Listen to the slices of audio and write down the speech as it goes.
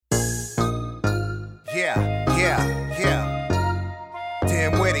yeah.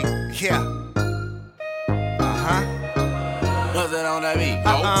 Dim-Witty, yeah. What's that on that beat?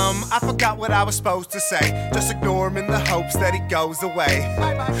 I forgot what I was supposed to say. Just ignore him in the hopes that he goes away.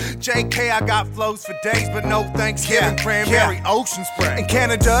 JK, I got flows for days, but no Thanksgiving. Cranberry ocean spray. In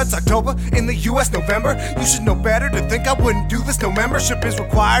Canada, it's October. In the US, November. You should know better to think I wouldn't do this. No membership is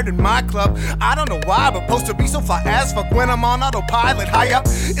required in my club. I don't know why, but supposed to be so fly as fuck when I'm on autopilot. High up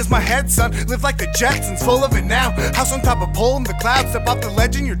is my head, son. Live like the Jetsons, full of it now. House on top of pole in the clouds. Step off the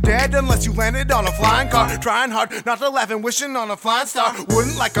legend, you're dead unless you landed on a flying car. Trying hard not to laugh and wishing on a flying star.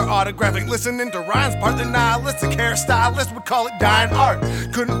 Wouldn't like her autographing, listening to Ryan's part. The nihilistic hairstylist would call it dying art.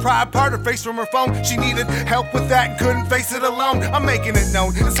 Couldn't pry apart her face from her phone. She needed help with that and couldn't face it alone. I'm making it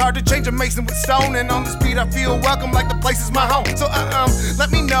known, it's hard to change a mason with stone. And on this beat I feel welcome like the place is my home. So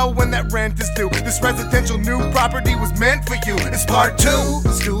let me know when that rent is due. This residential new property was meant for you. It's part 2.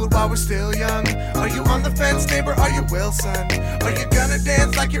 Let's do it while we're still young. Are you on the fence, neighbor? Are you Wilson? Are you gonna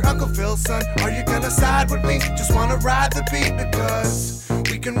dance like your Uncle Phil, son? Are you gonna side with me? Just wanna ride the beat because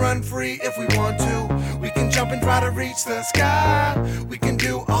we can run free if we want to. We can jump and try to reach the sky. We can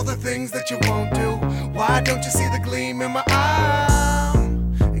do all the things that you won't do. Why don't you see the gleam in my eye?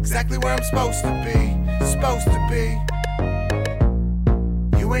 I'm exactly where I'm supposed to be. Supposed to be.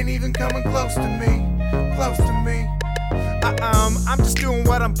 You ain't even coming close to me. Close to me. I'm just doing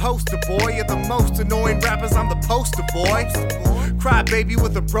what I'm supposed to, boy. You're the most annoying rappers, I'm the poster boy. Cry baby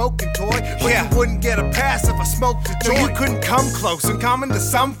with a broken toy, but you wouldn't get a pass if I smoked a joint. No, you couldn't come close, uncommon to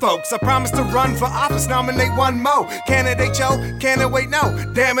some folks. I promise to run for office, nominate one mo. Candidate Joe, can't wait, no.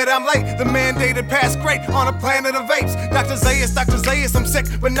 Damn it, I'm late. The mandated pass great on a planet of apes. Dr. Zayas, I'm sick,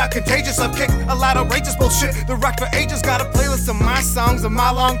 but not contagious. I've kicked a lot of outrageous bullshit. The rock for ages got a playlist of my songs, a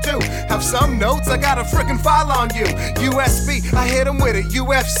mile long too. Have some notes, I got a frickin' file on you. USB, I hit him with it.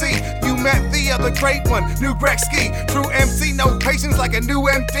 UFC, you met the other great one. New Gretzky, true MC, no patience like a new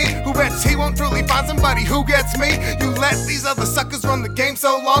MD. Who bets he won't truly find somebody who gets me? You let these other suckers run the game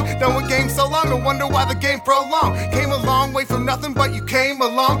so long. Done with game so long, no wonder why the game prolonged. Came a long way from nothing, but you came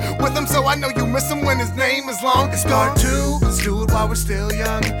along with him, so I know you miss him when his name is long. It's part 2, let's do it while we're still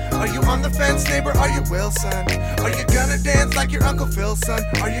young. Are you on the fence, neighbor? Are you Wilson? Are you gonna dance like your Uncle Phil, son?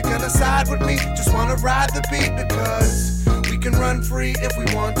 Are you gonna side with me? Just wanna ride the beat because we can run free if we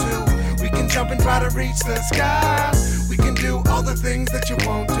want to. We can jump and try to reach the sky. We can do all the things that you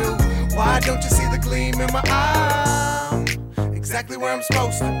won't do. Why don't you see the gleam in my eye? I'm exactly where I'm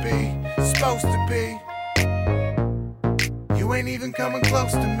supposed to be. Supposed to be. You ain't even coming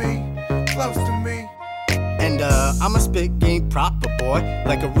close to me. Close to me. And I'm a spit game proper, boy.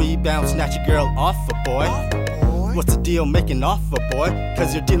 Like a rebound, snatch a girl off a boy. What's the deal making off a boy?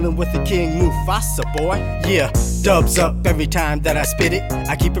 Cause you're dealing with the king Mufasa, boy. Yeah, dubs up every time that I spit it.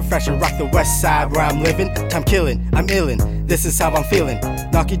 I keep it fresh and rock the west side where I'm living. Time killing, I'm illin', this is how I'm feeling.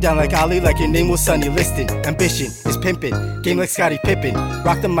 Knock you down like Ali, like your name was Sonny Liston. Ambition is pimpin', game like Scottie Pippen.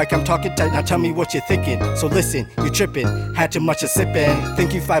 Rock the mic, I'm talking tight, now tell me what you're thinking. So listen, you trippin', had too much of sippin'.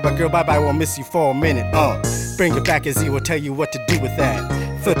 Think you fly, but girl, bye-bye, won't miss you for a minute. Bring it back as he will tell you what to do with that.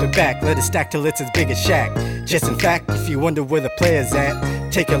 Flip it back, let it stack till it's as big as Shaq. Just in fact, if you wonder where the player's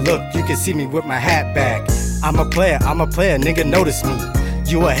at, take a look, you can see me with my hat back. I'm a player, nigga, notice me.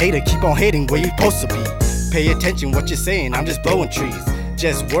 You a hater, keep on hating where you supposed to be. Pay attention what you're saying, I'm just blowing trees.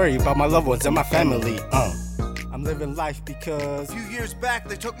 Just worry about my loved ones and my family. I'm living life because a few years back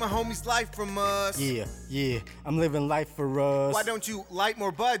they took my homie's life from us. Yeah, I'm living life for us. Why don't you light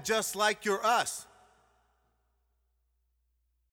more bud just like you're us?